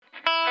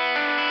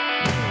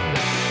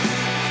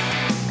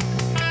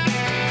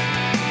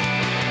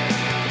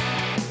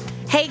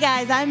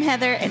guys, I'm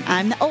Heather, and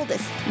I'm the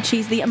oldest.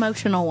 She's the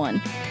emotional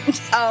one.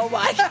 Oh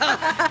my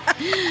God.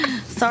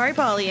 Sorry,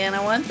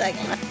 Pollyanna, 1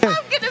 second. I'm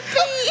gonna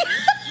pee.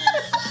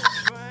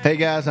 Hey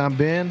guys, I'm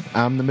Ben.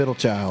 I'm the middle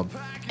child.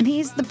 And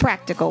he's the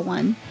practical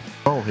one.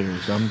 Oh,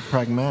 I'm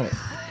pragmatic.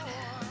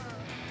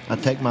 I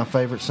take my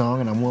favorite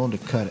song and I'm willing to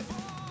cut it.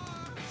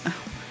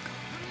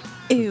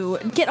 Ew,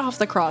 get off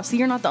the cross.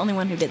 You're not the only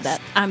one who did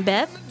that. I'm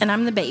Beth, and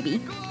I'm the baby.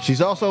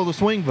 She's also the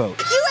swing vote.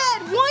 You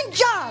had one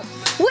job.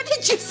 What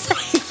did you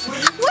say?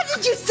 What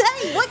did you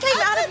say? What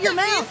came out of your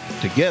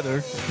mouth?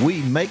 Together,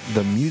 we make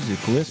the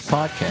Music List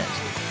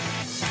Podcast.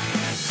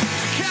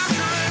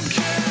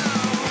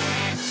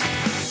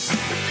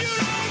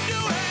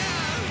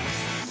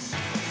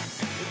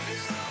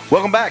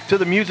 Welcome back to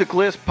the Music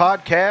List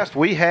Podcast.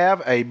 We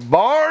have a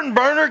barn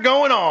burner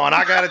going on.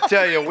 I got to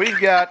tell you, we've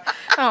got.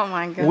 Oh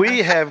my God.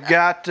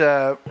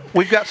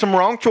 We've got some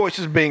wrong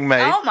choices being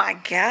made. Oh my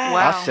God.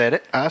 Wow.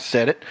 I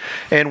said it.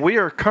 And we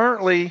are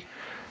currently.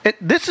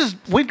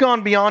 We've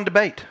gone beyond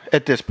debate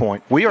at this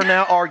point. We are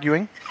now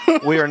arguing.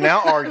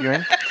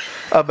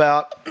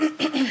 About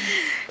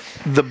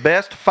the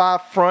best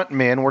 5 front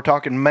men. We're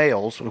talking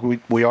males.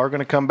 We are going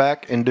to come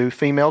back and do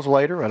females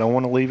later. I don't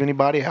want to leave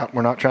anybody out.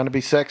 We're not trying to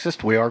be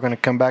sexist. We are going to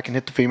come back and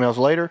hit the females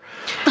later.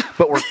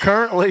 But we're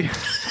currently...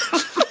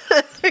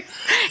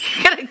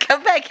 You're going to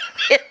come back and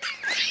hit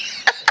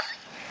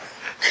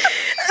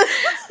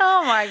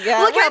Oh my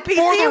God. Look how PC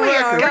we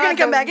are. We're God, going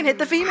to come back and hit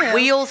the female.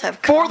 Wheels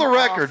have come For the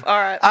record, off. All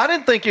right. I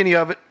didn't think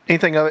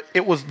anything of it.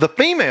 It was the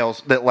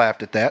females that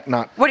laughed at that,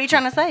 not... What are you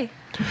trying to say?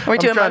 Are we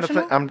too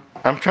emotional? I'm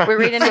trying We're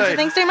to reading say, into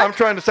things too much? I'm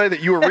trying to say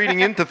that you were reading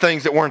into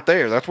things that weren't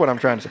there. That's what I'm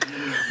trying to say.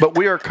 But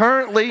we are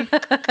currently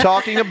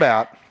talking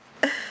about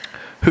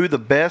who the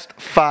best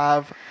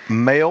 5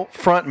 male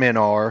frontmen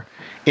are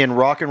in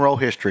rock and roll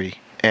history,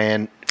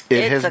 and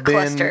it has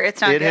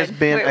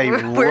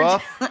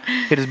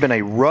been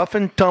a rough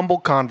and tumble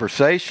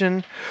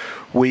conversation.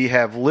 We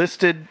have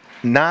listed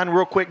 9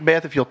 real quick.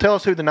 Beth, if you'll tell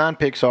us who the 9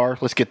 picks are,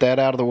 let's get that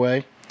out of the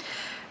way.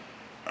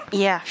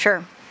 Yeah,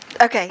 sure.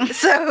 Okay,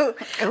 so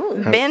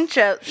Ben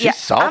chose. She's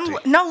salty.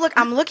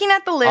 I'm looking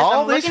at the list.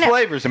 All these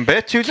flavors, and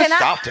Beth chooses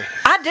salty.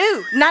 I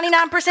do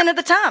 99% of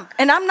the time,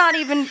 and I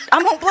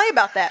won't play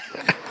about that.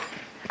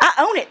 I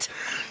own it.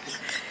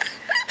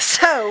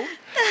 So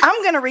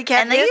I'm gonna recap.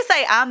 And then you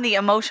say I'm the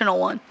emotional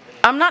one.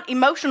 I'm not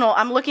emotional.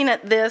 I'm looking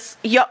at this.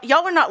 Y'all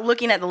are not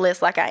looking at the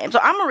list like I am. So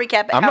I'm gonna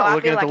recap it. I'm not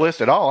looking at the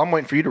list at all. I'm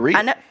waiting for you to read.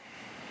 I know.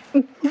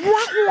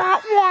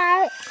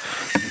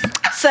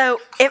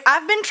 So if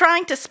I've been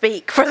trying to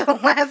speak for the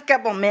last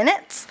couple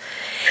minutes,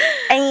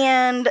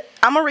 and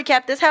I'm gonna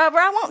recap this however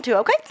I want to.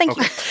 Okay, thank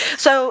you.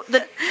 So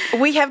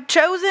we have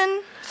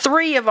chosen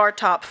 3 of our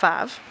top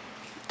 5.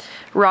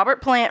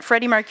 Robert Plant,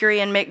 Freddie Mercury,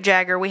 and Mick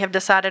Jagger, we have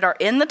decided are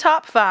in the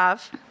top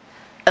 5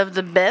 of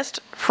the best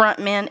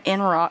frontmen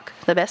in rock,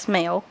 the best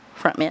male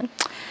frontmen.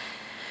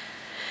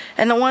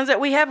 And the ones that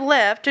we have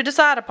left to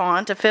decide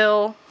upon to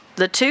fill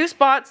the 2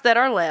 spots that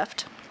are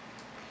left.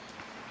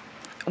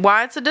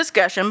 Why it's a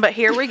discussion, but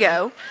here we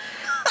go.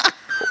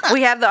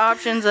 We have the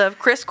options of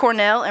Chris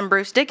Cornell and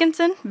Bruce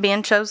Dickinson.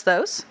 Ben chose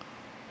those.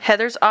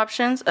 Heather's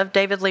options of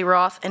David Lee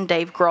Roth and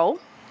Dave Grohl.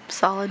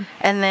 Solid.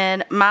 And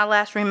then my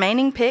last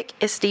remaining pick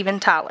is Steven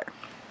Tyler.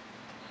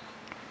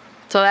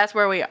 So that's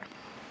where we are.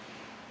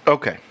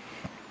 Okay.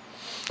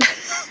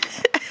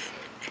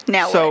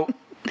 Now so, what?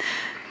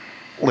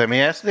 let me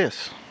ask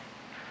this.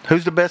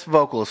 Who's the best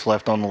vocalist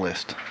left on the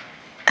list?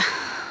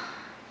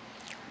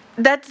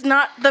 That's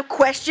not the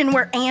question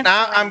we're answering.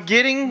 I'm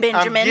going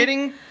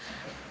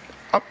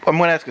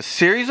to ask a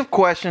series of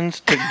questions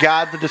to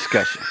guide the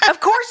discussion. Of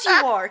course you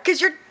are,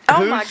 because you're.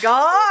 Oh my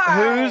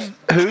God.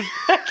 Who's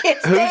I can't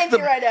stand you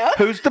right now.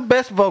 Who's the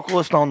best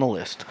vocalist on the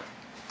list?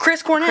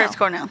 Chris Cornell. Chris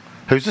Cornell.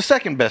 Who's the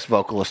second best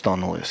vocalist on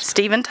the list?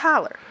 Steven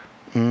Tyler.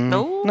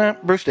 No,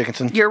 Bruce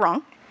Dickinson. You're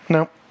wrong.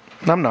 No,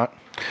 I'm not.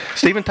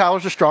 Steven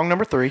Tyler's a strong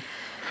number 3.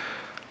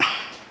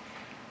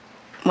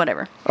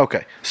 Whatever.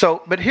 Okay.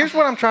 So, but here's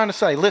what I'm trying to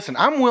say. Listen,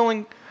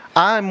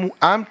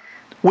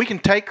 we can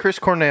take Chris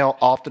Cornell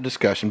off the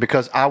discussion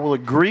because I will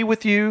agree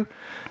with you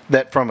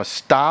that from a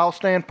style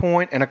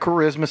standpoint and a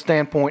charisma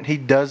standpoint, he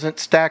doesn't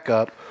stack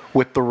up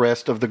with the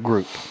rest of the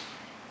group.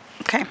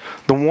 Okay.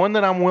 The one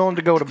that I'm willing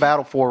to go to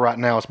battle for right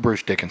now is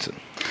Bruce Dickinson.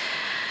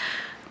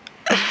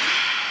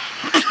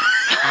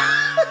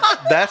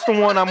 That's the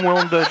one I'm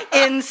willing to...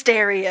 In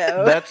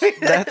stereo. That's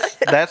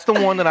the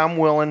one that I'm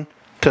willing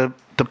to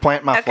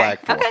plant my flag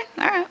for. Okay,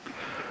 all right.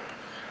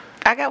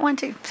 I got one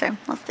too, so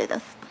let's do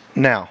this.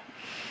 Now,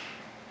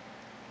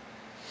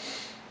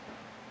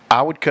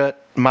 I would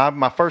cut...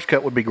 My first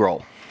cut would be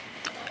Grohl.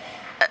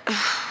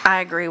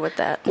 I agree with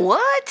that.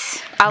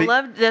 What? I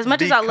love as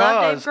much as I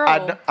love Dave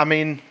Grohl. I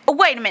mean...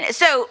 Wait a minute.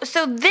 So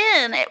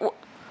then...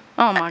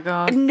 Oh my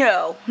God.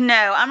 No,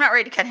 I'm not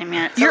ready to cut him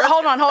yet. So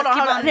Hold on. let's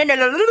keep on.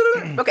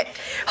 No. Okay,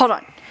 hold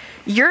on.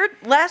 Your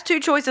last 2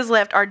 choices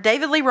left are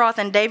David Lee Roth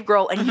and Dave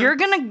Grohl, and you're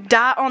going to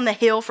die on the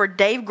hill for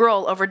Dave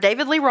Grohl over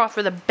David Lee Roth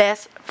for the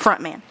best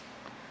frontman.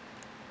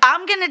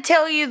 I'm going to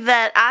tell you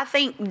that I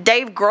think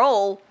Dave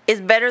Grohl is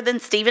better than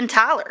Steven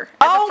Tyler.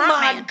 As Oh a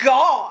my frontman.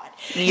 God!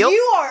 Yep.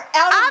 You are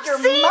out I've of your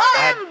seen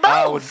mind. them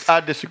both. I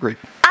disagree.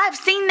 I've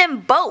seen them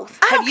both.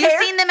 I Have don't you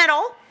care. seen them at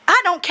all?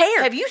 I don't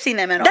care. Have you seen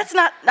them at all? That's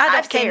not. I don't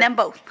I've care. seen them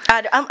both.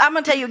 I'm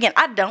gonna tell you again.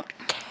 I don't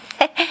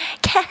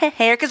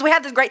care because we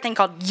have this great thing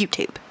called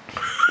YouTube.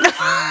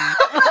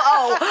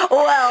 Oh,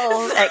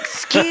 well,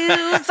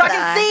 excuse So I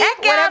can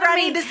see whatever I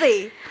need to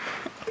see.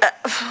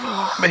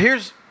 But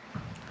here's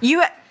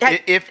You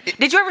if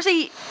did you ever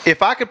see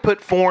if I could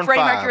put 4 and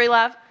Freddie 5. Mercury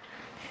live?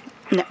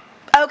 No.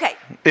 Okay.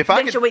 If I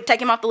then could- should we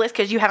take him off the list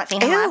because you haven't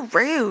seen him Ew, live?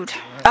 rude.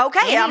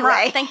 Okay, I'm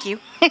right. Anyway. Thank you,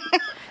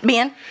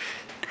 Ben.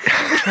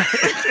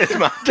 It's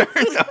my turn.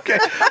 Okay.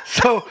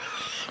 So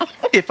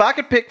if I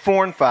could pick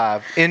 4 and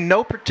 5 in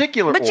no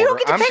particular But order, you don't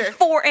get to I'm pick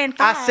 4 and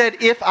 5. I said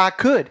if I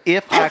could.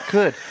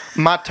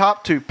 My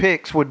top 2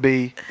 picks would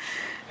be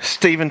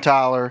Steven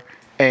Tyler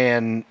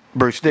and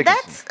Bruce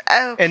Dickinson. That's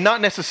okay. And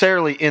not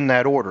necessarily in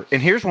that order.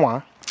 And here's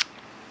why.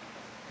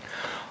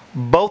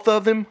 Both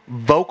of them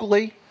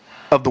vocally,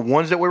 of the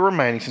ones that were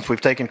remaining, since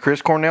we've taken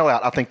Chris Cornell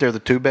out, I think they're the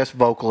 2 best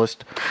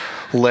vocalists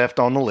left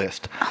on the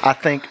list. I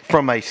think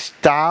from a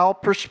style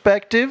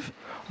perspective,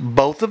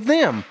 both of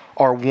them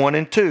are 1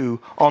 and 2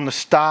 on the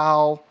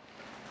style.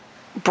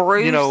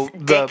 Bruce the-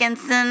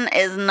 Dickinson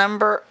is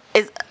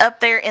up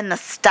there in the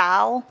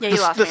style Yeah, you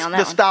lost me on that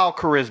the one. style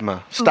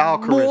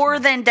charisma. more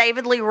than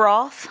David Lee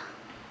Roth.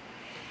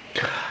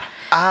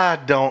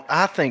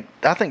 I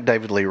think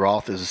David Lee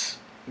Roth is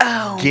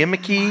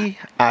gimmicky.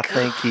 I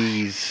think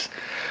he's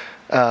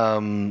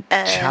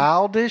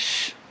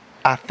childish.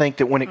 I think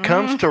that when it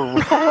comes to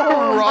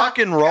rock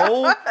and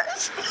roll,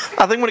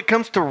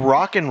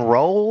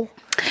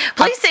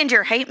 Please send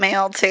your hate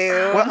mail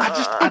to. well,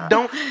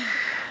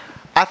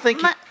 I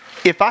think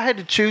if I had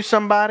to choose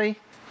somebody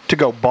to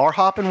go bar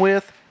hopping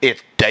with,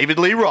 it's David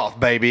Lee Roth,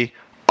 baby,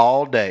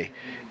 all day.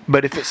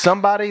 But if it's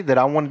somebody that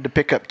I wanted to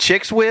pick up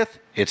chicks with,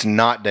 it's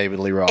not David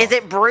Lee Roth. Is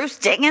it Bruce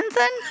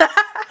Dickinson?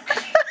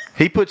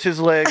 He puts his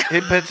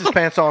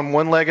pants on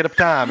one leg at a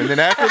time, and then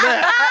after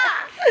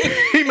that,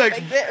 he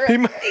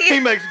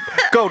makes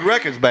gold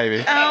records,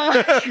 baby.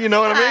 Oh, you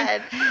know what I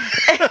mean?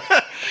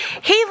 God.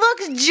 He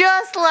looks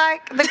just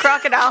like the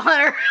crocodile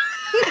hunter.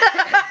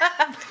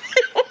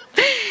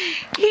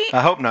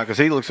 I hope not, because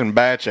he looks in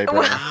bad shape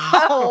right now.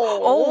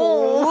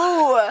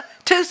 Oh,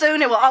 too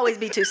soon. It will always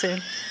be too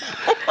soon.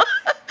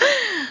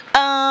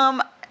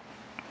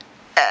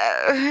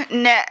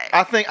 No.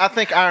 I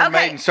think Iron Okay.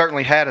 Maiden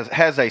certainly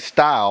has a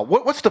style.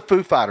 What's the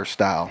Foo Fighters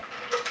style?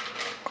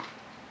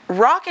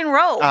 Rock and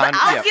roll. But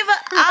I'll yeah. give up.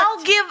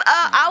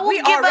 I will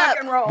We give are up. rock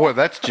and roll. Boy,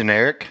 that's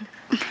generic.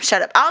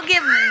 Shut up. I'll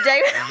give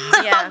Dave.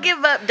 Yeah. I'll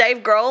give up Dave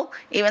Grohl,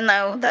 even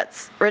though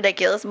that's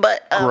ridiculous.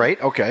 But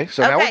Great. Okay.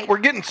 So now Okay. we're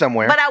getting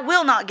somewhere. But I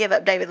will not give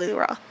up David Lee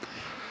Roth.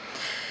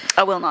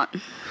 I will not.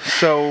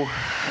 So,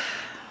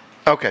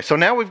 okay. So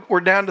now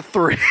we're down to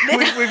 3.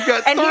 We've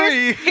got And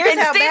 3. here's and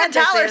how Steven bad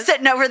this Tyler's is.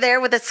 sitting over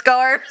there with his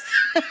scarves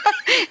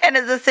and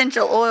his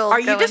essential oils. Are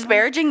you going.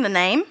 disparaging the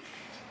name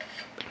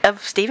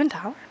of Steven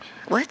Tyler?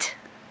 What?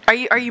 Are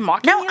you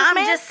mocking No, this I'm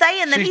man? just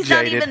saying that She's he's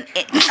jaded. not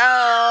even.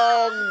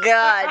 Oh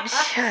God!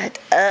 Shut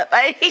up!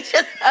 He's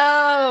just.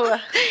 Oh,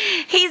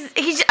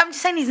 He's. I'm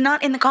just saying he's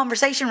not in the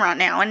conversation right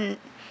now, and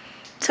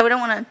so we don't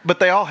want to. But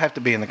they all have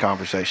to be in the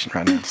conversation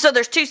right now. So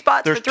there's 2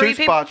 spots There's for 3 2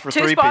 people. spots for 2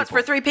 3 spots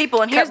people. for 3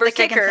 people, and Cut here's the Bruce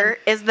kicker: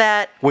 Dickinson. is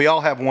that We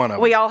all have one of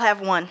them. we all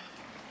have one.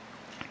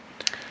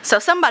 So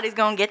somebody's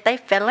gonna get their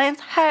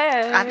feelings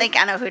hurt. I think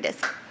I know who it is.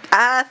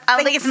 I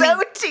don't think it's so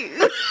me.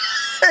 too.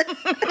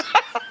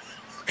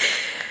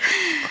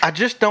 I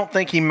just don't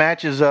think he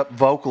matches up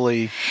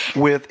vocally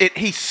with it.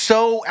 He's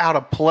so out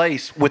of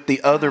place with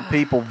the other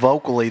people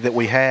vocally that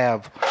we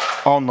have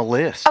on the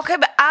list. Okay,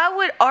 but I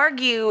would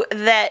argue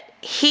that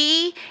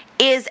he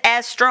is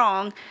as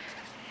strong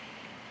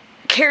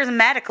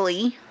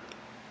charismatically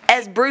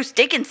as Bruce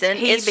Dickinson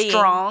He is being-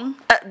 strong.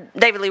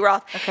 David Lee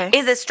Roth Okay.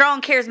 is as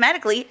strong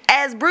charismatically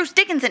as Bruce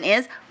Dickinson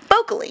is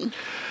vocally.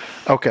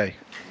 Okay,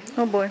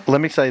 Oh boy.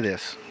 let me say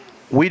this.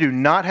 We do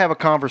not have a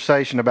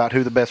conversation about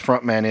who the best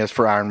frontman is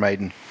for Iron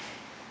Maiden.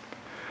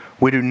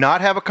 We do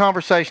not have a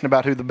conversation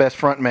about who the best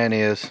frontman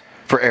is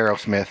for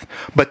Aerosmith.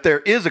 But there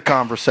is a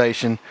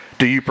conversation.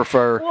 Do you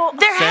prefer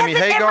There Sammy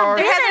hasn't ever Hagar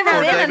been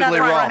or David Lee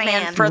another Roth?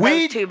 frontman for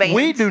those 2 bands.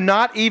 We do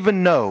not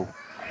even know.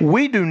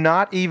 We do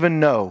not even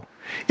know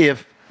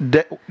if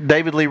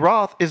David Lee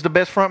Roth is the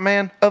best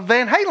frontman of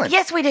Van Halen.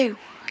 Yes, we do.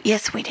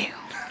 Yes, we do.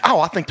 Oh,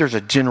 I think there's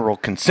a general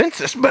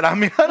consensus, but I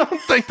mean, I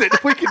don't think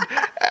that we can.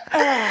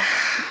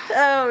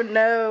 Oh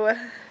no.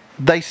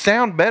 They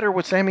sound better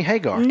with Sammy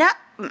Hagar. No.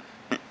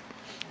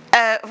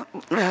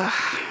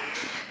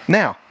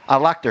 Now, I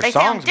like their They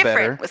songs sound different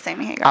better. with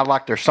Sammy Hagar. I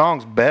like their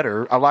songs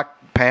better. I like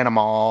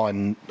Panama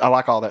and I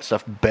like all that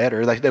stuff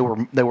better. They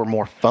were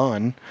more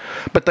fun,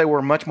 but they were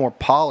a much more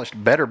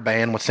polished, better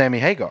band with Sammy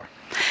Hagar.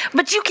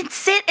 But you can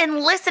sit and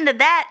listen to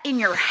that in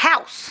your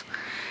house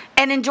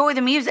and enjoy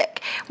the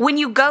music. When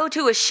you go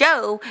to a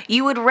show,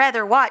 you would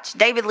rather watch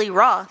David Lee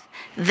Roth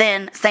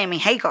than Sammy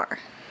Hagar.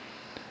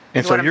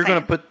 And Is so what I'm you're going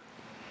saying. to put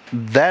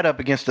that up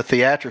against the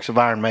theatrics of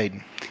Iron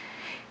Maiden.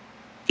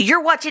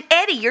 You're watching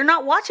Eddie. You're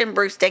not watching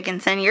Bruce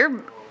Dickinson. I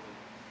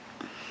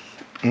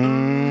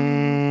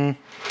don't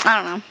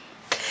know.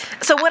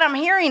 So what I'm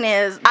hearing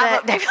is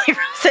that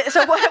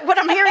what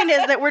I'm hearing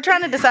is that we're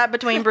trying to decide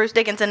between Bruce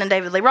Dickinson and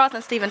David Lee Roth,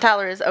 and Steven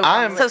Tyler is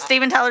over. So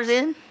Steven Tyler's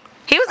in.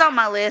 He was on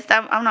my list.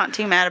 I'm not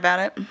too mad about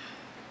it.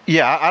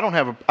 Yeah, I don't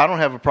have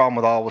a problem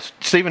with all.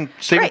 Steven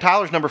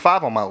Tyler's number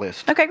 5 on my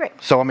list. Okay, great.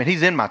 So I mean,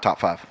 he's in my top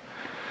 5.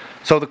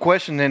 So the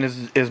question then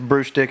is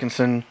Bruce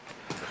Dickinson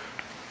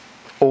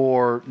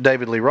or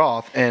David Lee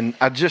Roth, and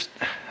I just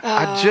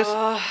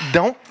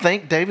don't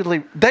think David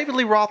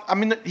Lee Roth. I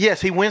mean,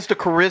 yes, he wins the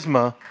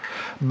charisma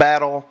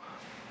battle,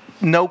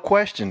 no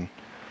question,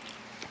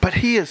 but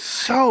he is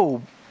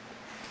so.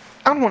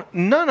 I don't want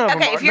none of them.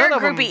 Okay, if you're a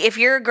groupie, if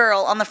you're a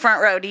girl on the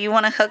front row, do you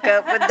want to hook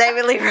up with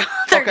David Lee Roth?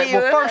 Okay,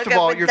 well, first of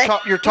all,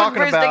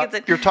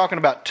 you're talking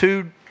about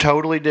 2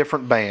 totally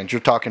different bands. You're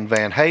talking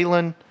Van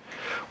Halen,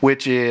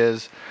 which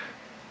is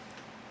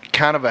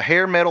kind of a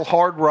hair metal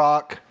hard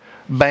rock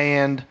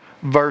band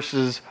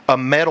versus a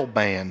metal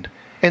band.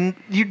 And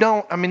you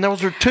don't, I mean,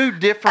 those are 2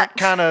 different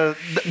kind of,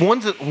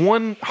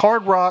 one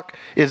hard rock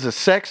is a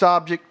sex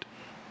object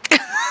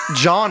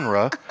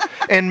genre,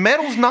 and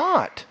metal's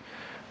not.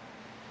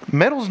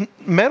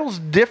 Metal's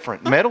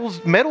different.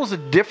 Metal's a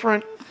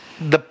different,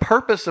 the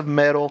purpose of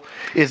metal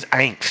is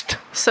angst.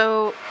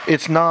 So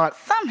it's not,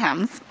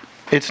 sometimes.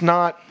 It's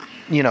not,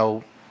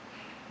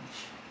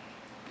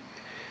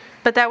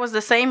 But that was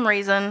the same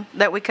reason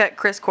that we cut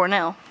Chris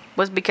Cornell,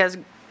 was because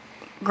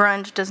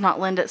grunge does not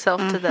lend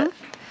itself to that.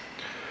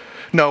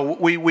 No,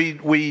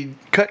 we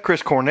cut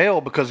Chris Cornell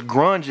because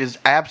grunge is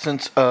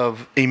absence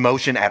of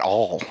emotion at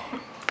all.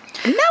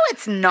 No,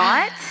 it's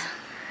not.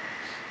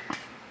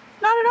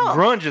 Not at all.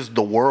 Grunge is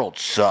the world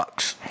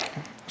sucks.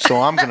 So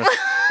I'm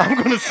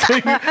gonna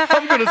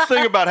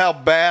sing about how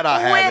bad I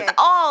have it. With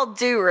all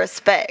due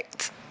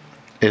respect.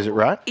 Is it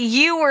right?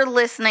 You were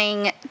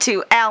listening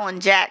to Alan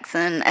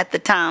Jackson at the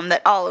time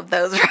that all of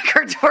those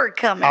records were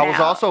coming out. I was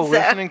also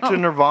listening to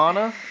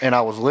Nirvana, and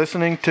I was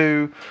listening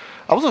to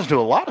a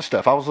lot of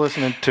stuff. I was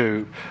listening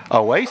to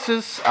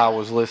Oasis. I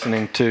was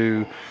listening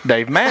to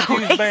Dave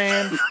Matthews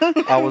Band.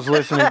 I was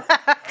listening.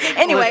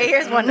 Anyway,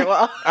 here's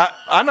Wonderwall.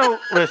 I know.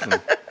 Listen,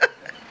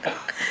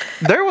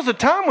 there was a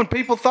time when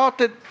people thought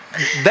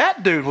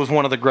that dude was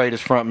one of the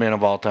greatest frontmen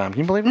of all time.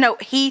 Can you believe it? No,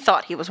 he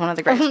thought he was one of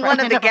the greatest.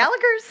 One of the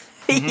Gallaghers?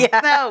 Yeah.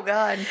 Oh,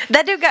 God.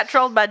 That dude got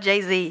trolled by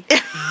Jay-Z.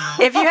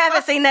 If you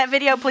haven't seen that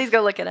video, please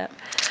go look it up.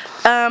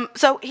 I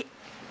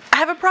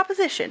have a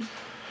proposition.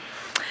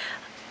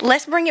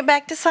 Let's bring it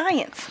back to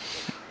science.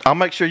 I'll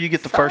make sure you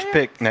get the first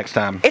pick next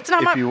time. It's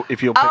not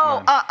if you'll pick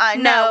mine. No,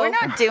 No. we're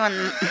not doing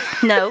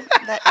No,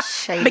 that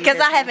shady. because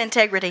I have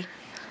integrity.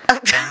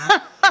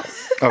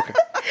 Okay.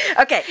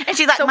 Okay. And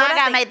she's like, So my what I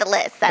guy think- made the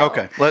list. So.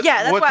 Okay.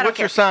 Yeah, that's why I don't what's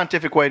your care.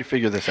 scientific way to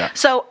figure this out?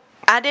 So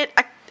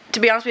to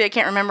be honest with you, I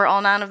can't remember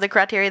all 9 of the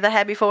criteria that I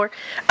had before.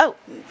 Oh,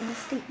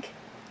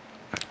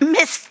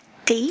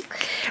 Mystique.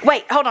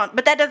 wait, hold on.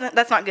 But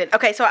that's not good.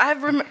 Okay, so I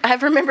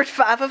have remembered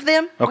 5 of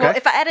them. Okay. Well,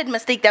 if I added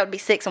Mystique, that would be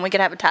 6, and we could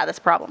have a tie. That's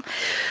a problem.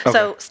 Okay.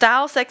 So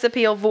style, sex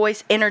appeal,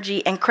 voice,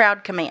 energy, and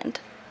crowd command.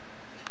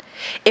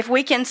 If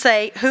we can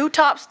say who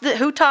tops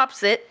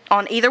it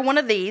on either one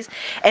of these,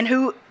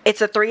 and it's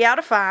a 3 out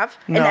of 5,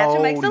 and that's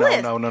who makes the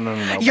list. No.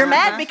 You're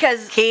mad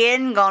because He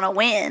isn't going to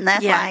win.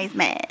 That's Yeah. why he's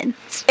mad.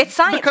 it's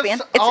science, man.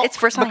 It's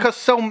for science.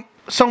 Because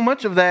so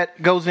much of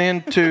that goes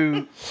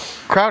into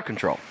crowd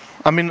control.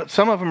 I mean,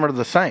 some of them are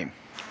the same.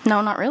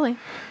 No, not really.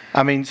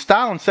 I mean,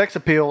 style and sex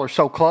appeal are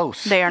so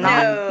close. They are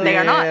not. No. They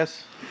are not.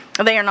 Yes.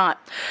 They are not.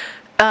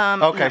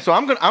 Okay, so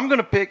I'm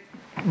gonna pick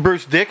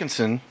Bruce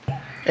Dickinson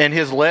and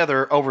his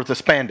leather over the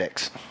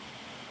spandex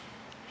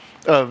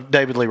of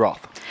David Lee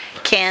Roth.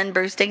 Can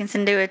Bruce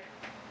Dickinson do a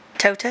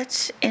toe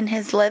touch in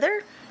his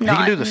leather? He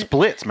can do the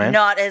splits, man.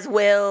 Not as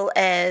well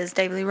as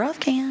David Lee Roth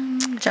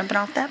can, jumping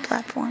off that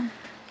platform.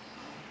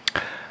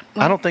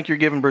 I don't think you're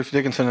giving Bruce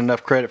Dickinson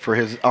enough credit for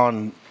his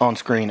on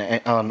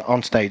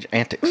stage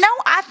antics. No,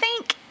 I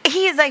think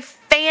he is a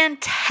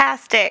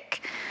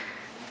fantastic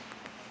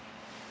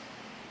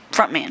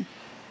frontman.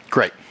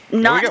 Great. There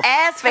we Not go.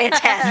 as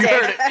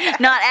fantastic.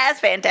 Not as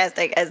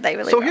fantastic as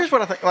David Lee So Roth. here's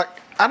what I think. Like,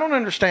 I don't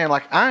understand.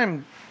 Like,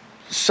 I'm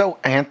so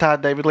anti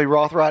David Lee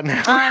Roth right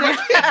now.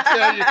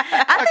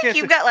 I think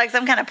you've got like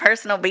some kind of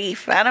personal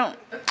beef. I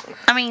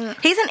mean,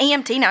 He's an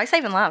EMT now. He's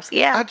saving lives.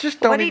 yeah. I just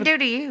don't. What do even, he do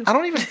to you?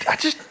 I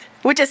just.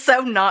 Which is so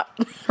not.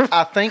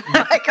 I think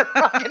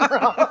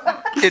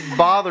it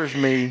bothers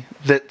me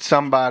that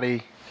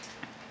somebody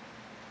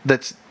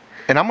that's,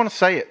 and I'm going to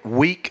say it,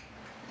 weak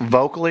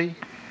vocally.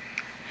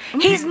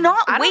 He's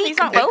not I don't think weak he's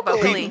not weak vocally.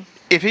 vocally.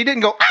 If he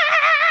didn't go,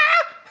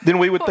 then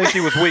we would think he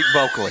was weak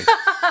vocally.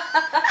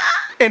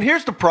 And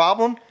here's the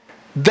problem.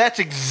 That's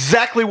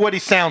exactly what he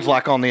sounds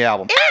like on the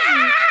album.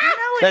 No,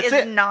 That's it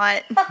is it.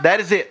 not. That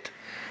is it.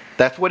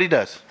 That's what he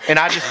does. And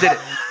I just did it.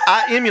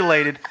 I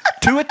emulated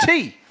to a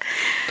T.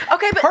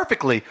 Okay, but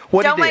Perfectly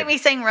what Don't he did. make me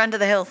sing "Run to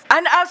the Hills."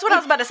 that's what I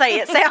was about to say.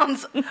 It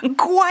sounds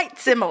quite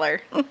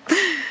similar.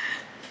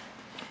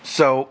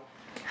 So,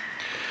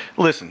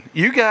 Listen,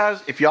 you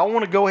guys, if y'all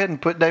want to go ahead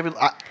and put David,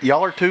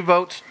 y'all are 2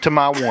 votes to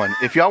my 1.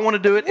 If y'all want to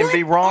do it and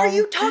be wrong, What are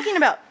you talking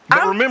about?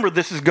 but remember,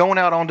 this is going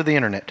out onto the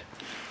internet.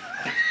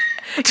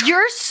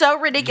 You're so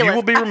ridiculous. You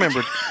will be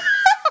remembered.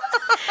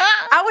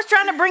 I was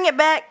trying to bring it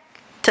back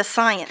to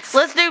science.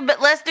 Let's do And Beth's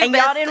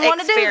y'all didn't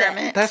want to do that.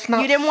 experiment. That's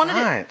not You didn't want to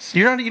do- science.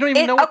 You don't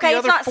even know what okay, the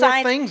it's other not 4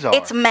 science. things are.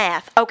 It's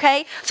math.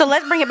 Okay, so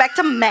let's bring it back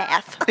to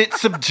math. It's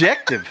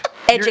subjective.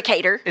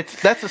 Educator.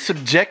 That's a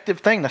subjective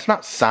thing. That's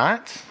not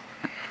science.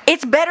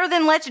 It's better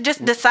than let's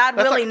just decide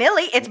That's willy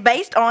nilly. It's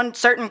based on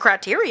certain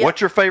criteria. What's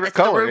your favorite It's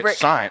the color? rubric.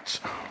 It's science.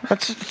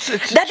 It's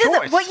That a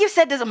doesn't. choice. What you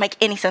said doesn't make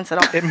any sense at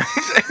all. It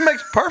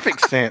makes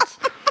perfect sense.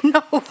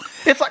 No.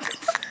 It's like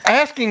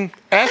asking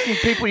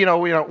people,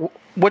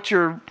 what's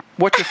your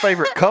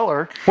favorite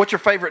color? What's your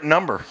favorite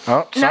number?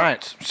 Oh,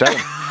 science. 7.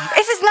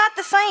 This is not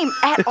the same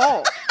at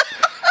all.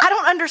 I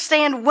don't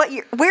understand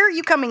where are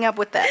you coming up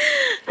with that?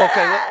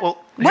 Okay, well,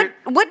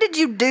 What did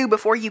you do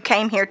before you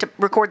came here to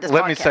record this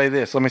let podcast?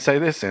 me say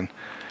this then.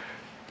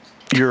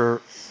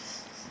 Your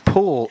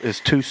pool is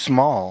too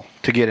small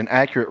to get an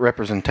accurate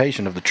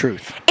representation of the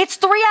truth. It's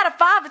 3 out of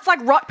 5. It's like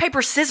rock,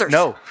 paper, scissors.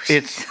 No,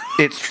 it's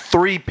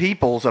 3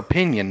 people's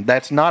opinion.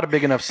 That's not a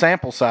big enough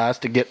sample size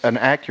to get an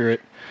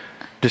accurate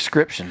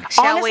description.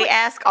 Shall Honestly- we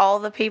ask all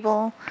the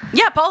people?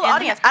 Yeah, poll the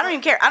audience. I don't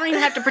even care. I don't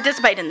even have to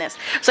participate in this.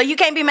 So you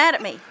can't be mad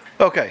at me.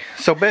 Okay,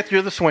 so Beth,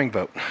 you're the swing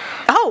vote.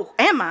 Oh,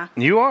 am I?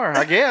 You are,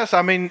 I guess.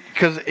 I mean,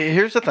 because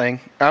here's the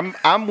thing.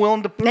 I'm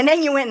willing to. And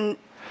then you went and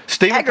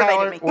Steven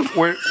Tyler, aggravated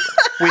me.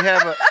 we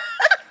have a.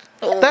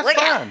 That's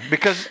fine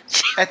because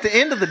at the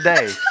end of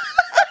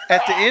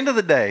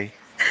the day,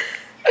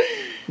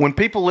 when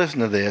people listen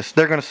to this,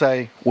 they're going to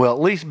say, "Well,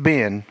 at least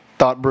Ben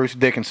thought Bruce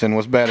Dickinson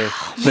was better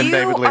than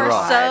David Lee You are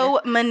Roth."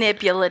 so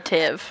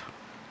manipulative.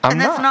 I'm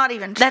And that's not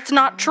even. That's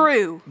not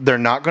true. They're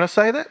not going to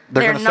say that.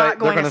 They're gonna not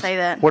going to gonna say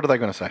that. What are they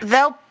going to say?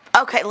 They'll.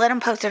 Okay, let them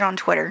post it on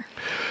Twitter.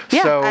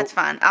 Yeah, So, That's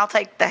fine. I'll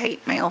take the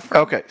hate mail from.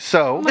 okay,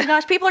 so Oh my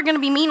gosh, people are going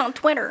to be mean on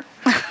Twitter.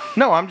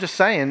 no, I'm just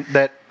saying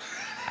that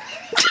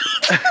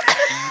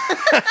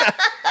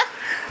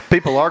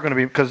people are going to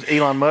be, because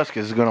Elon Musk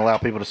is going to allow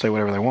people to say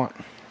whatever they want.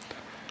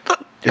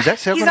 Is that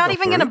still He's gonna not go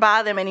even going to through?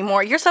 buy them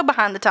anymore. You're so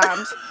behind the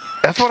times.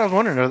 That's what I was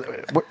wondering.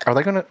 Are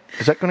they going to?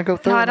 Is that going to go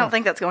through? No, or I don't not?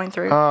 think that's going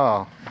through.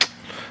 Oh,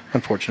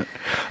 unfortunate.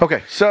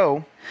 Okay,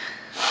 so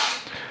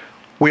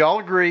we all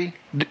agree.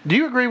 Do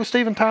you agree with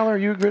Steven Tyler?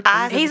 You agree?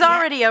 He's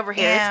already over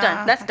here. Yeah. It's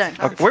done. That's done.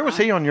 Okay, where was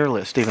he on your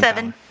list, Steven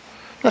 7. Tyler?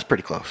 That's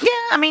pretty close. Yeah,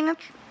 I mean,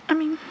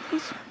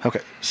 he's, Okay,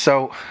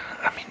 so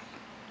I mean,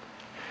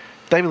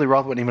 David Lee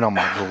Roth wasn't even on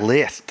my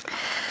list.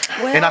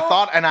 And I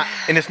thought,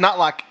 and it's not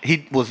like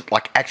he was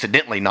like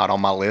accidentally not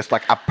on my list.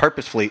 Like I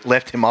purposefully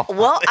left him off.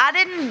 well, I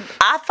didn't.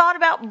 I thought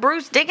about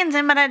Bruce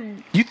Dickinson, but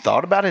You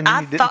thought about it and then I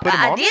you didn't thought put him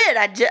I on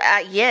there?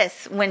 did.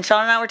 Yes, when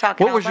Sean and I were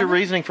talking. What I was your like,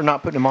 reasoning for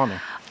not putting him on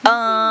there?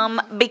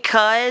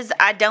 Because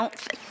I don't.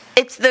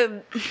 It's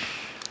the.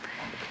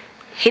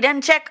 He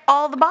doesn't check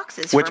all the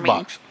boxes Which for me.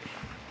 box?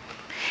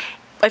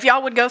 If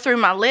y'all would go through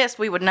my list,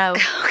 we would know.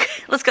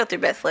 Okay, let's go through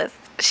Beth's list.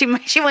 She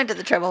went to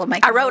the trouble of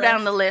making. I wrote the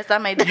down the list. I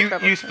made the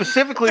trouble. You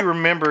specifically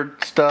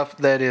remembered stuff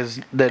that is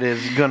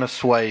gonna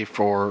sway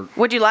for.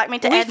 Would you like me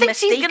to Well, you add think mystique?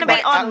 she's gonna be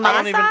back? on my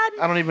don't even. side?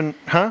 I don't even.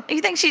 Huh?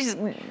 You think she's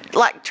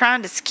like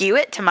trying to skew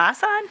it to my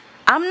side?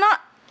 I'm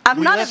not.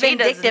 I'm not a left- she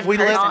doesn't- vindictive we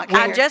person. left-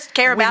 I just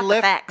care about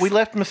the facts. We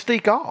left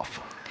Mystique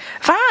off.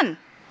 Fine.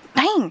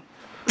 Dang.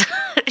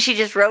 She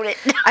just wrote it.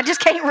 I just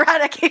can't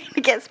write. I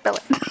can't spell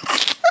it.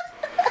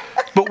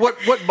 But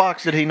what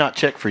box did he not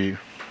check for you?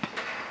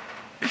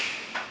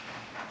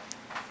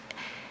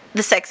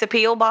 The sex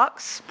appeal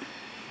box.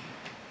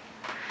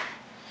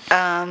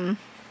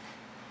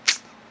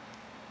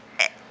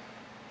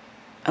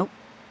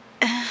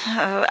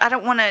 I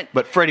don't want to.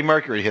 But Freddie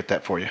Mercury hit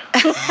that for you.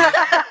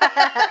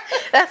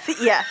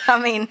 Yeah. I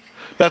mean,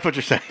 That's what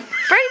you're saying.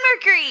 Freddie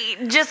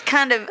Mercury just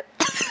kind of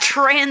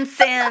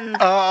transcends.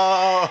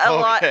 Oh, A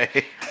lot.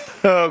 okay.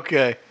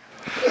 Okay.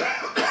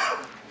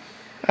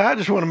 I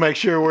just want to make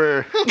sure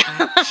we're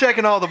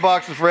checking all the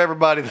boxes for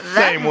everybody the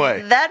same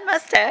way. That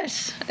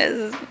mustache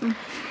is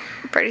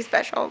pretty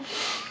special.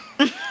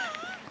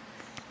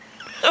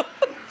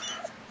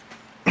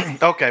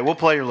 Okay, we'll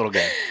play your little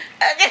game.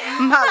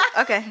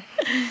 okay.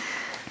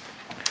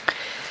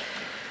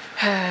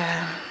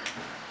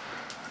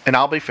 And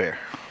I'll be fair.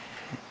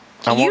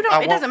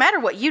 It doesn't matter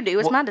what you do.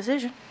 It's my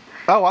decision.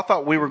 Oh, I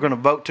thought we were going to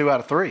vote 2 out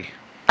of 3.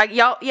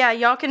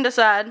 Y'all can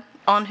decide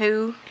on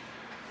who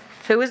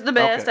is the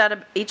best Okay. out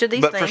of each of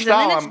these But for things,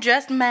 style, and then it's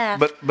just math.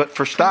 But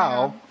for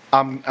style,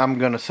 I'm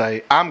gonna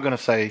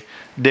say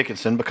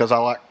Dickinson because I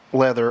like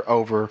leather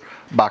over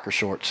biker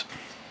shorts.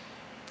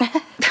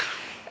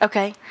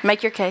 Okay,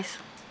 make your case.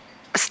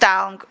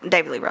 Style,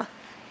 David Lee Roth.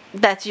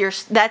 That's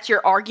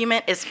your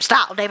argument is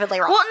style, David Lee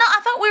Roth. Well, no,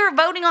 I thought we were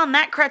voting on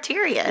that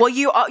criteria. Well,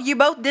 you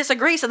both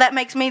disagree, so that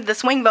makes me the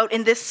swing vote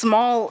in this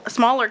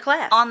smaller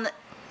class. on the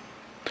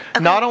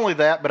Not only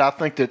that, but I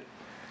think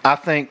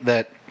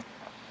that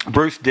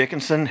Bruce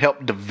Dickinson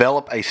helped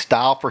develop a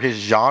style for his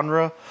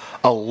genre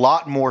a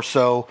lot more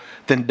so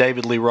than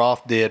David Lee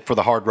Roth did for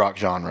the hard rock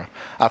genre.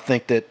 I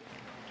think that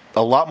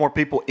a lot more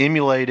people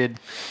emulated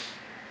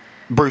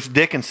Bruce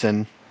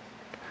Dickinson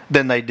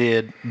than they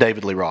did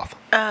David Lee Roth.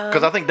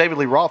 Because I think David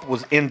Lee Roth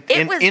was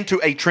into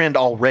a trend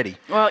already.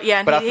 Well, yeah,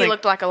 and he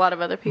looked like a lot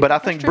of other people. But I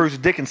think Bruce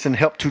Dickinson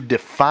helped to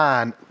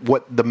define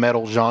what the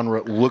metal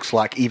genre looks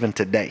like even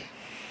today.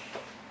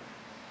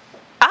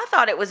 I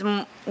thought it was,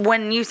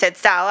 when you said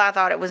style, I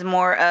thought it was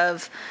more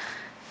of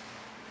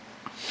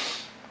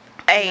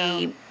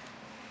a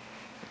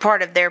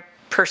part of their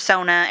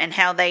persona and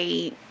how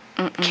they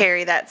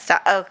carry that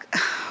style. Oh,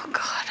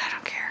 God, I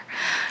don't care.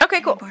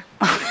 Okay, cool.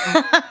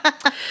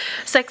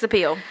 Sex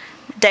appeal.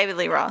 David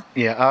Lee Roth.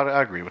 Yeah,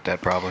 I agree with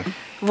that probably.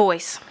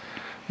 Voice.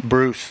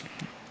 Bruce.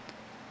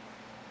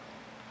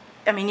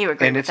 I mean, you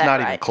agree And with it's that, not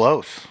right? even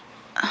close.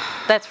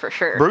 That's for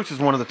sure. Bruce is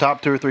one of the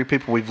top 2 or 3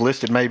 people we've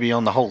listed maybe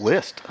on the whole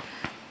list.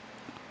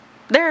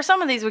 There are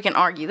some of these we can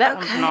argue. That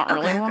one's not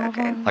really one of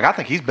them. Like, I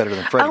think he's better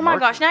than Freddie Oh my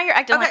Mercury. gosh, now you're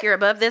acting like you're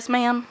above this,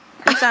 ma'am.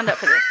 You signed up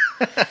for this.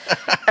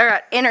 All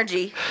right,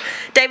 energy.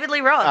 David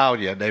Lee Roth. Oh,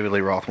 yeah, David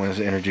Lee Roth wins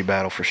the energy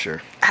battle for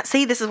sure.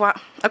 See, this is why.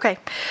 Okay.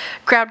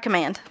 Crowd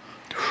command.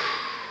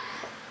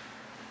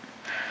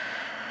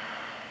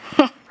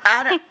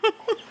 I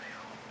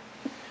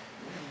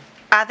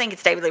think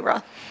it's David Lee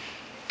Roth.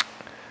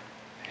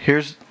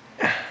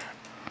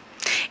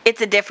 It's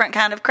a different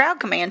kind of crowd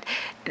command.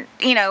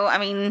 You know, I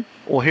mean.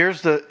 Well,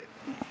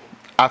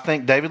 I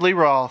think David Lee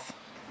Roth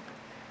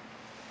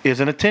is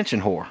an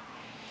attention whore.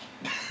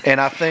 And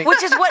I think.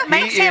 Which is what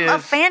makes him a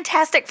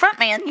fantastic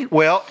frontman.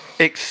 Well,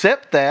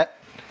 except that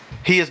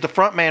he is the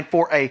frontman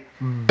for a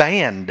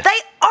band. They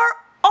are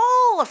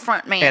all a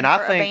frontman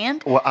for a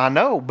band. Well, I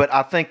know, but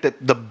I think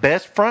that the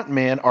best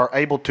frontmen are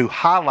able to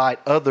highlight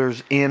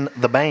others in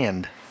the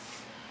band.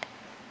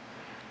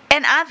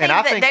 And I think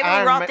that David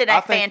Lee Roth did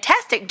a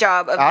fantastic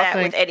job of that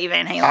with Eddie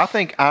Van Halen. I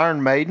think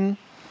Iron Maiden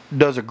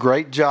does a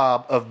great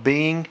job of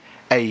being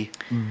a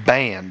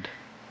band.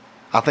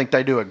 I think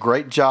they do a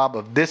great job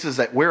of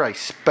we're a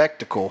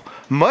spectacle,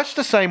 much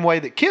the same way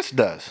that Kiss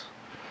does.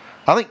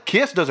 I think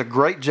Kiss does a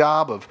great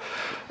job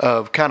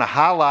of kind of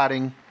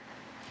highlighting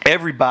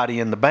everybody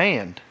in the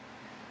band.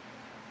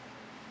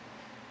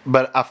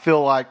 But I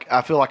feel like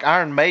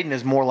Iron Maiden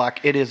is more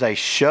like it is a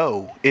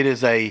show. It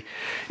is a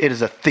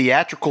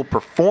theatrical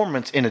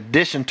performance in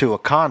addition to a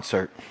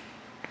concert.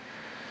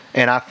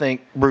 And I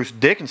think Bruce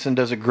Dickinson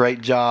does a great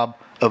job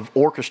of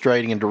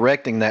orchestrating and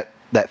directing that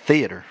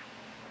theater.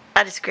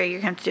 I disagree.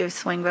 You're going to have to do a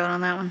swing vote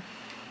on that one.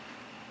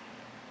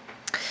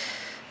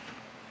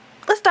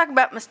 Let's talk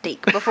about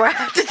Mystique before I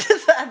have to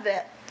decide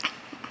that.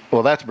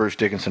 Well, that's Bruce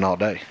Dickinson all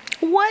day.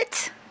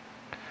 What?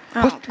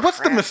 What's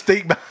the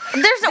mystique behind?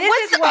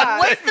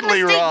 What's the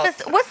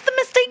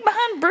mystique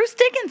behind Bruce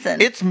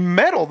Dickinson? It's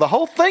metal. The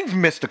whole thing's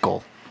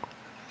mystical.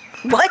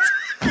 What?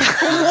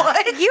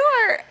 What? You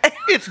are.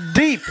 It's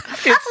deep.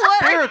 It's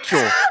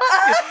spiritual.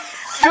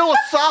 It's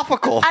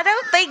philosophical. I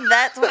don't think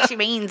that's what she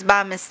means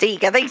by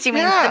mystique. I think she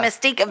means the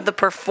mystique of the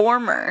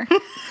performer.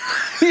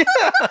 Yeah.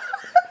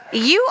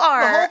 You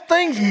are. The whole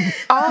thing's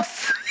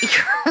off.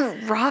 You're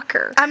a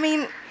rocker. I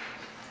mean.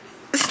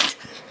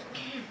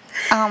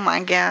 Oh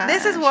my God.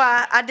 This is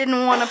why I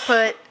didn't want to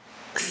put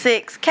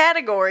 6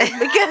 categories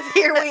because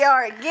here we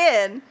are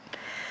again.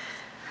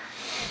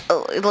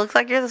 Oh, it looks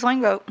like you're the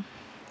swing vote.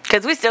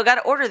 Because we still got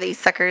to order these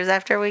suckers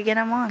after we get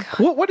them on.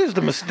 What is the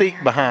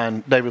mystique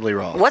behind David Lee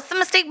Roth? What's the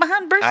mystique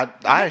behind Bruce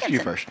Dickinson? I asked you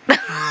first. No,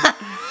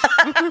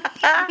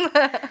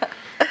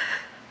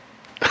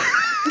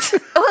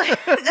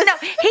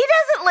 he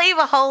doesn't leave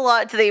a whole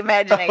lot to the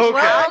imagination. Okay.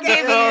 Well, I'll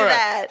give you All right.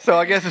 that. So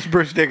I guess it's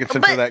Bruce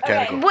Dickinson for that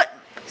category. What?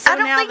 So I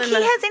don't now think he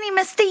has any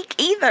mystique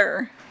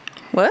either.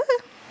 What?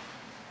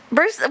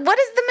 Bruce, what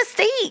is the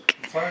mystique?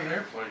 Flying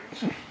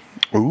airplanes.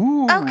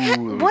 Ooh. Okay,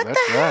 what the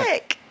that's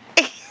right.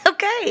 heck?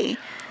 Okay.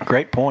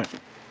 Great point.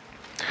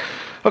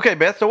 Okay,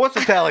 Beth, so what's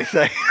the tally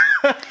say?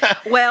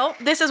 Well,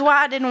 this is why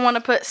I didn't want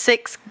to put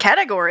 6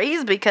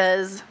 categories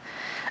because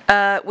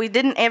we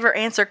didn't ever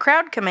answer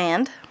crowd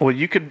command. Well,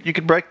 you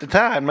could break the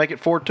tie and make it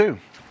 4-2.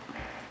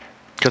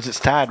 Because it's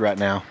tied right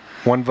now.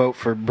 1 vote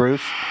for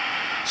Bruce.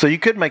 So you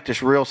could make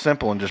this real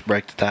simple and just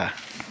break the tie.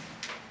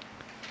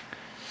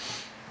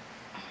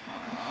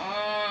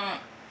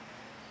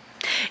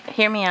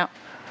 Hear me out.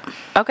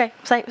 Okay,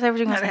 say what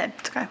you're gonna Go say. ahead.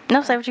 It's okay.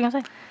 No, say what you're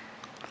gonna say.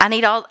 I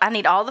need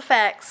all the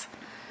facts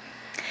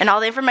and all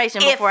the information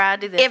before I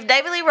do this. If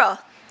David Lee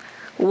Roth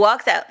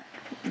walks out,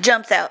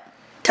 jumps out,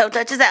 toe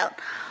touches out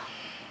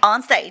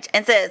on stage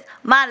and says,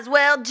 "Might as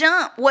well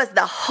jump," what's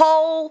the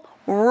whole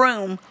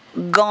room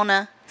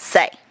gonna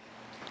say?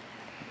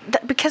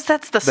 Because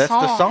that's the That's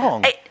song. the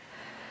song.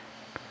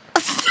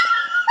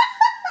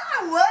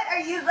 What are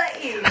you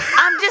saying?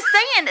 I'm just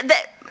saying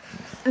that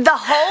the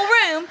whole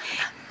room,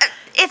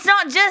 it's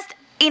not just,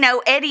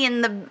 Eddie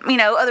and the,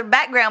 other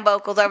background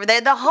vocals over there.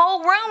 The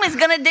whole room is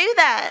going to do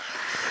that.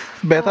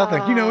 Beth, I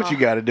think you know what you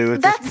got to do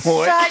at That's this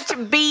point. such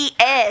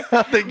BS.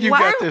 I think you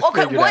got this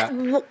figured out.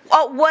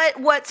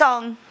 What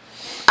song?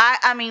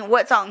 I mean,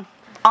 what song?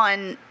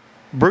 On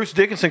Bruce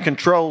Dickinson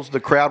controls the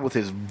crowd with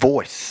his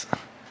voice.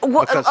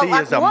 what? Because he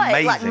like is what?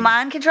 amazing. Like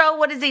mind control?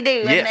 What does he do?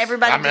 Yes, And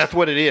everybody I mean, that's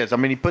what it is. I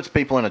mean, he puts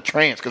people in a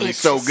trance because he's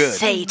so good.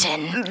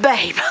 Satan.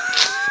 babe.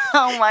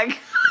 Oh my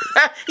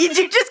God. Did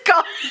you just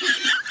call?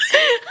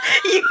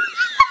 You,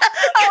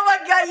 oh my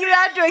God! You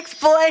have to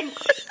explain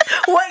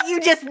what you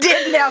just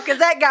did now, because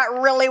that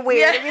got really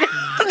weird. Yeah.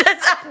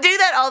 I do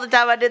that all the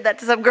time. I did that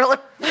to some girl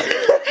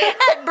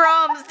at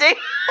Brahms, dude.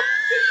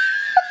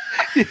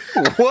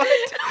 What?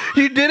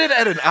 You did it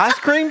at an ice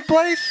cream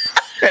place?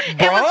 At It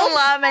Brahms? was a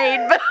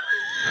limeade, but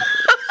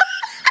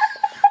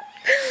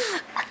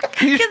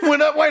You just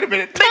went up. Wait a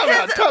minute. Time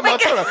out.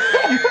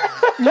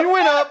 You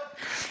went up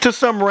to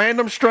some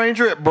random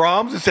stranger at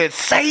Brahms and said,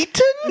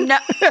 Satan? no.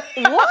 What?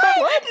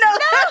 No.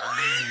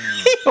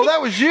 Oh, that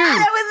was you.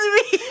 That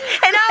was me.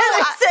 And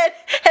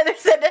Heather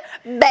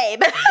said,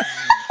 babe.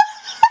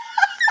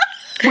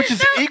 Which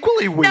is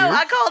equally weird. no,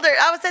 I called her.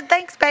 I said,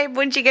 thanks, babe,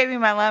 when she gave me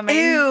my limeade.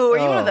 Ew, are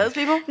you one of Oh. those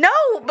people? No,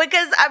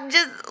 because I'm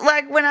just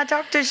like when I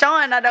talk to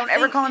Sean, I don't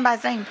ever call him by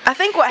his name. I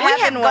think what We have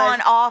happened was.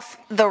 gone off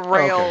the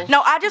rails.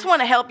 No, I just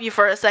want to help you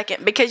for a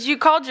second, because you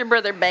called your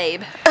brother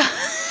babe.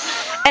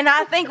 And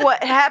I think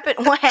what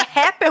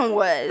happened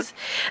was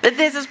that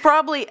this is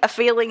probably a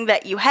feeling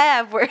that you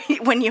have where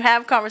when you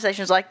have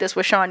conversations like this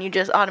with Sean, you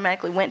just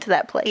automatically went to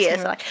that place. Yes. And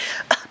you're like,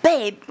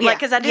 babe. Yeah. Like,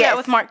 because I do Yes. that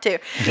with Mark too.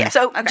 Yeah.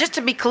 So Okay. just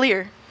to be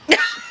clear,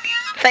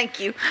 Thank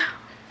you.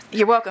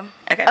 you're welcome.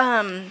 Okay.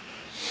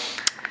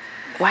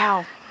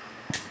 Wow.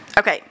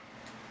 Okay.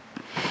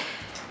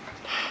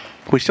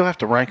 We still have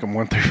to rank them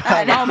 1 through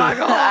 5. Oh my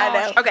God. I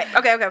know. Okay.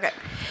 You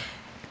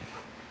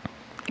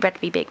about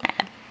to be big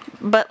mad.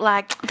 But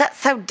like, That's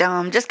so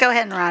dumb. Just go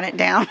ahead and write it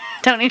down.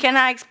 Tony, can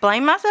I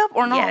explain myself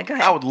or not? Yeah, go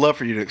ahead. I would love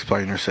for you to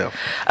explain yourself.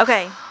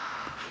 Okay.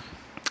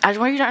 I just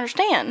want you to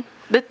understand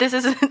that this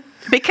is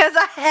because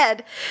I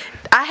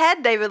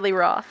had David Lee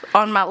Roth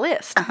on my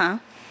list. Uh-huh.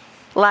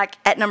 Like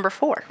at number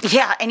 4.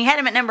 Yeah, and you had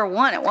him at number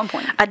 1 at one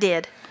point. I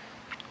did.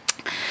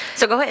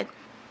 So go ahead.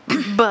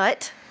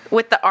 But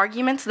with the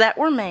arguments that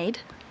were made,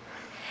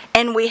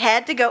 and we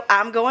had to go,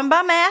 I'm going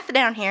by math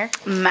down here.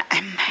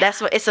 That's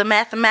what it's a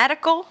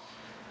mathematical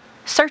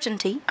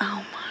certainty.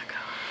 Oh my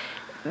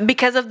God.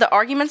 Because of the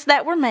arguments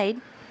that were made,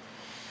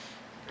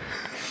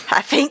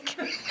 I think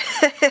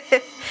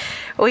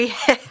we.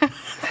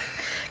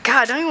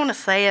 God, I don't even want to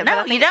say it. but I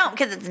No, think you don't,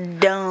 because it's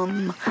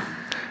dumb.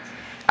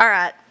 All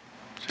right,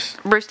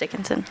 Bruce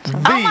Dickinson. So.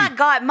 Oh my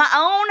God, my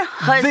own The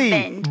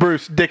husband.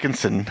 Bruce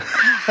Dickinson.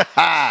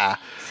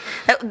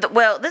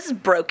 Well, this is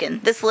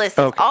broken. This list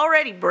is Okay.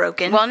 already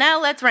broken. Well, now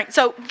let's rank.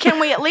 So, can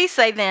we at least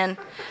say then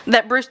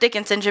that Bruce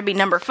Dickinson should be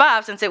number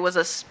 5, since it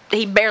was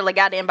he barely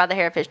got in by the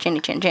hair of his chinny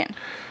chin chin?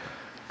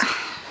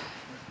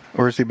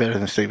 Or is he better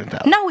than Steven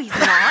Tyler? No, he's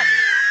not.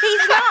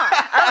 He's not.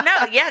 oh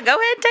no, yeah, go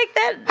ahead and take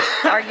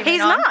that argument.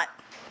 He's on. not.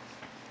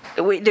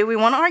 Do we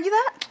want to argue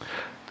that?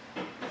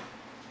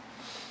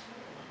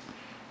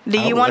 Do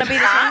you want to be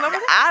the same over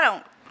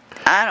there?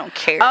 I don't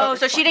care. Oh,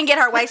 so she didn't get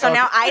her way, so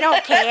now I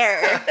don't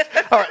care.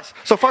 All right.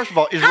 So first of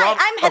all, is Robert?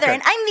 I'm Heather, okay.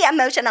 and I'm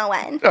the emotional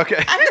one.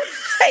 Okay. I didn't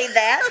say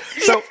that.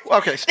 So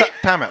okay, stop.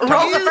 Time out.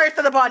 Roll the first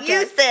of the podcast.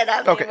 You said I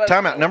was Okay, the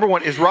time out. Number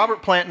 1 is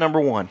Robert Plant.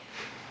 Number 1.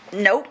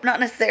 Nope, not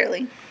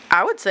necessarily.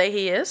 I would say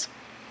he is.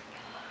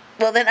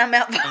 Well, then I'm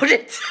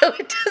outvoted, so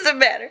it doesn't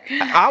matter.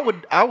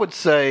 I would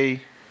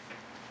say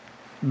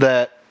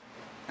that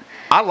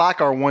I like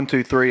our 1,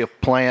 2, 3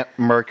 of Plant,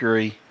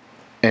 Mercury,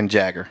 and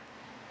Jagger.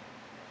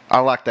 I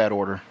like that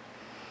order.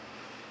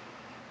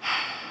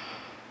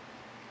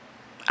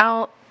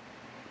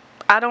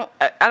 I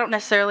don't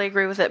necessarily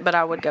agree with it, but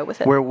I would go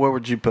with it. Where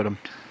would you put them?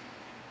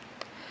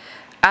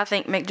 I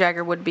think Mick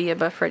Jagger would be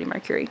above Freddie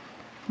Mercury,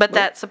 but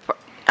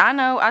I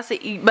know I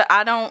see, but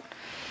I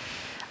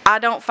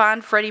don't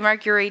find Freddie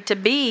Mercury to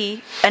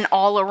be an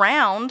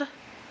all-around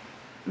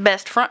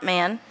best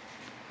frontman.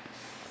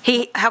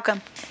 How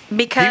come?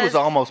 Because He was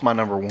almost my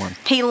number 1.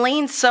 he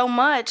leans so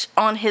much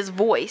on his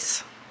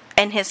voice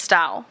and his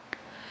style,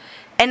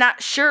 and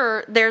not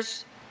sure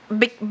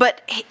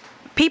but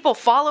people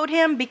followed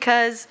him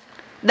because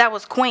that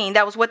was Queen.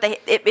 That was what they.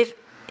 If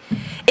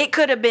it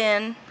could have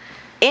been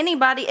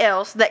anybody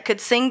else that could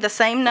sing the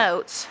same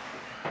notes,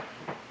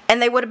 and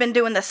they would have been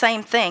doing the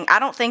same thing. I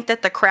don't think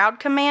that the crowd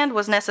command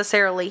was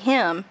necessarily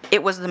him.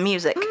 It was the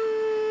music.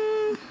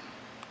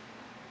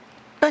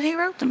 But he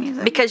wrote the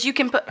music. Because you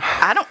can put.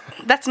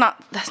 That's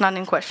not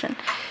in question.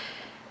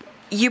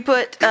 You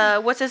put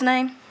what's his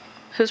name?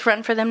 Who's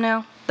fronting for them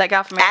now? That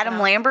guy from Adam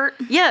Lambert.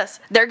 Yes,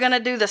 they're gonna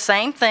do the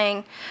same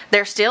thing.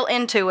 They're still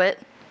into it.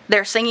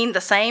 They're singing the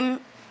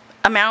same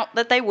amount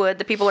that they would.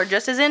 The people are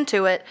just as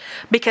into it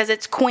because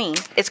it's Queen.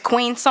 It's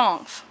Queen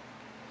songs.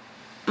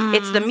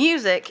 It's the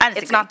music. I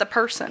disagree. It's not the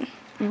person.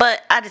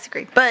 But I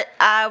disagree. But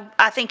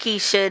I think he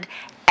should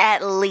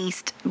at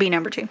least be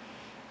number 2.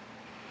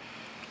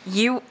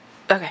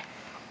 Okay?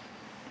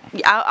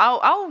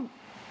 I'll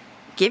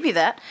give you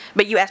that.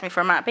 But you asked me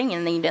for my opinion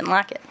and then you didn't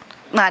like it.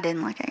 I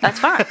didn't like it. That's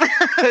fine.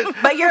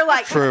 But you're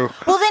like, True.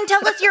 well, then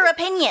tell us your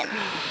opinion.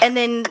 And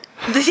then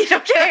you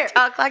don't care.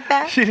 Talk like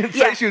that. She didn't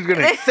say she was going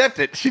to accept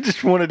it. She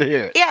just wanted to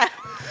hear it. Yeah.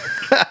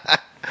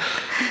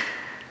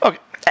 Okay.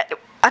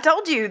 I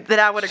told you that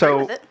I would agree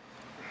with it.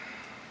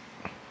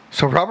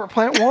 So Robert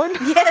Plant won?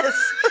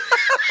 Yes.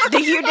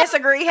 Do you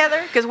disagree,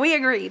 Heather? Because we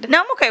agreed.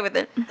 No, I'm okay with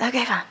it.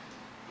 Okay, fine.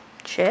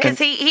 Check. Because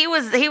he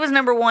was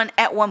number one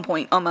at one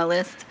point on my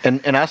list.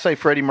 And I say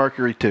Freddie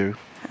Mercury too.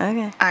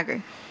 Okay. I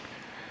agree.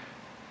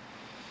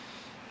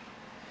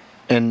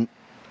 And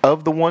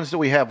of the ones that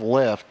we have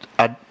left,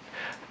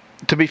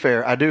 to be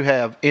fair, I do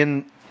have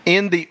in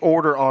the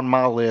order on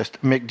my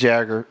list Mick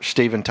Jagger,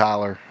 Steven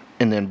Tyler,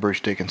 and then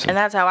Bruce Dickinson. And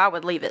that's how I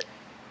would leave it.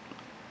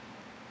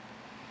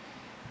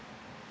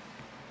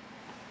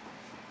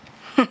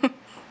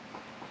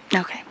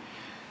 Okay.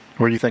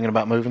 Were you thinking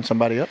about moving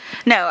somebody up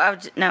No, I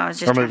was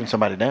just. or moving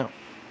somebody down?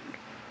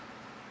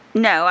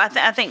 No, I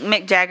think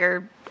Mick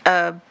Jagger.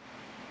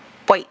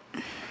 Wait.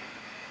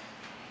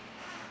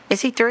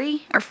 Is he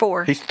 3 or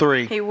 4? He's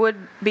 3. He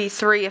would be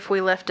 3 if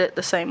we left it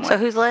the same way. So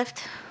who's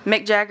left?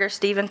 Mick Jagger,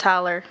 Steven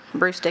Tyler,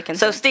 Bruce Dickinson.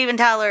 So Steven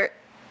Tyler.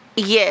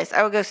 Yes,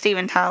 I would go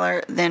Steven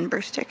Tyler, then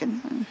Bruce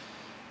Dickinson.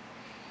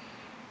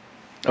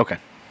 Okay.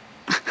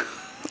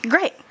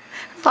 Great.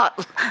 A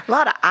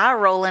lot of eye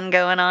rolling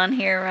going on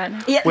here right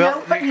now. Yeah,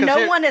 Well, because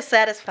no one is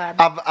satisfied.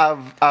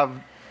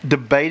 I've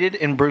debated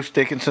in Bruce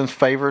Dickinson's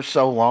favor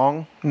so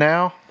long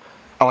now.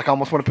 I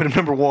almost want to put him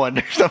number 1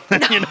 or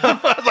something. You know,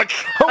 I was like,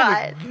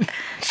 God.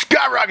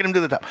 skyrocket him to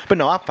the top. But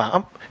no, I'm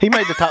fine. He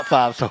made the top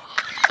 5, so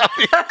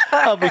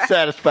I'll be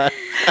satisfied.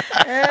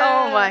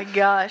 Oh my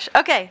gosh.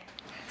 Okay.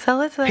 So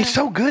let's. He's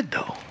so good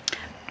though.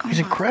 He's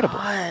incredible.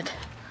 God.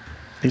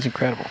 He's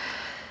incredible.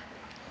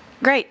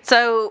 Great.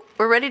 So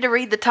we're ready to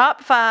read the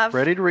top 5.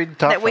 Ready to read the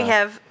top that 5. we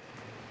have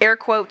air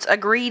quotes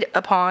agreed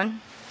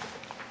upon.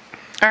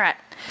 All right.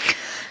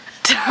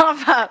 Top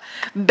 5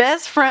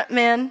 best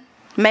frontmen,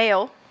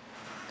 male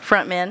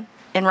frontmen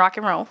in rock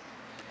and roll.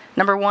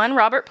 Number 1,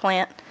 Robert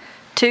Plant.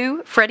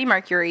 2, Freddie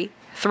Mercury.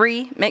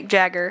 3, Mick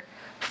Jagger.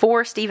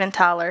 4, Steven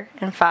Tyler.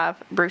 And 5,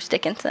 Bruce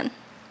Dickinson.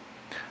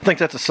 I think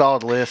that's a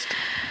solid list.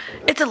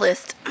 It's a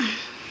list.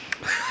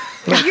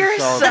 You're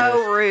solid so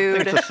list.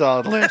 rude. It's a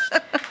solid list.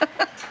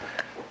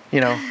 You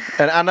know,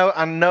 and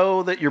I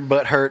know that your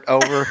butt hurt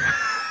over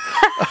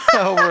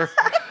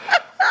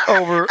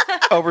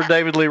over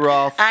David Lee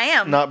Roth. I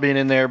am. Not being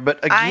in there,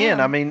 but again,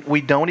 am. I mean,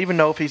 we don't even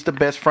know if he's the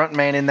best front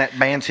man in that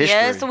band's history.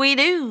 Yes, we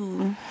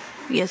do.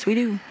 Yes, we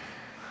do.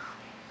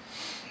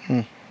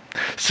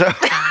 So,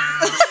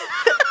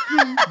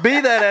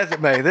 be that as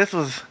it may, this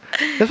was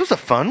a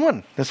fun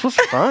one. This was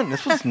fun.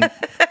 This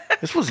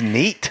was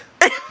neat.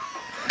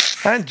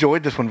 I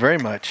enjoyed this one very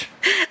much.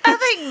 I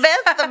think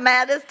Beth's the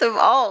maddest of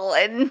all,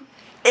 and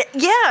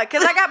Yeah,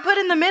 because I got put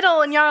in the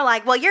middle, and y'all are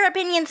like, "Well, your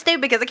opinion's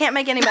stupid because I can't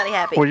make anybody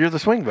happy." Well, you're the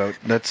swing vote.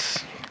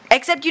 That's.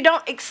 Except you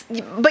don't,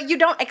 but you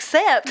don't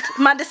accept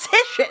my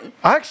decision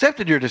I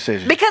accepted your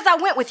decision. because I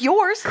went with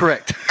yours.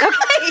 Correct.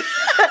 Okay.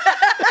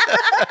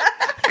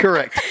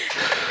 Correct.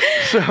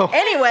 So.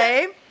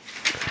 Anyway,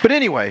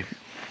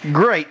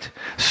 Great.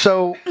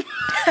 So,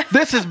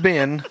 this has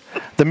been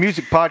the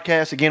Music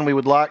Podcast. Again, we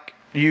would like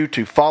you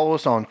to follow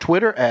us on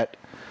Twitter at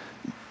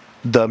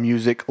The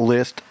Music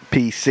List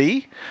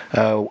PC,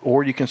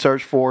 or you can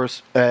search for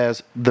us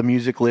as The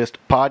Music List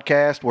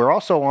Podcast. We're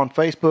also on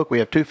Facebook. We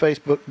have 2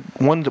 Facebook,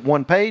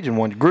 one page and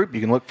one group.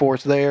 You can look for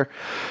us there.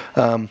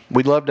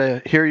 We'd love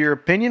to hear your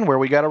opinion, where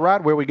we got it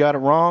right, where we got it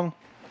wrong.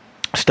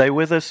 Stay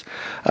with us,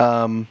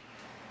 and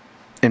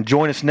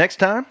join us next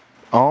time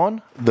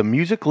on The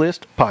Music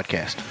List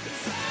Podcast.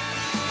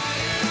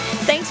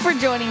 Thanks for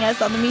joining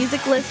us on the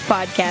Music List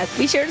Podcast.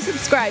 Be sure to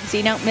subscribe so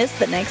you don't miss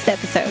the next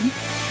episode.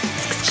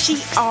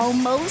 she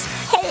almost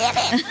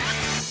had it.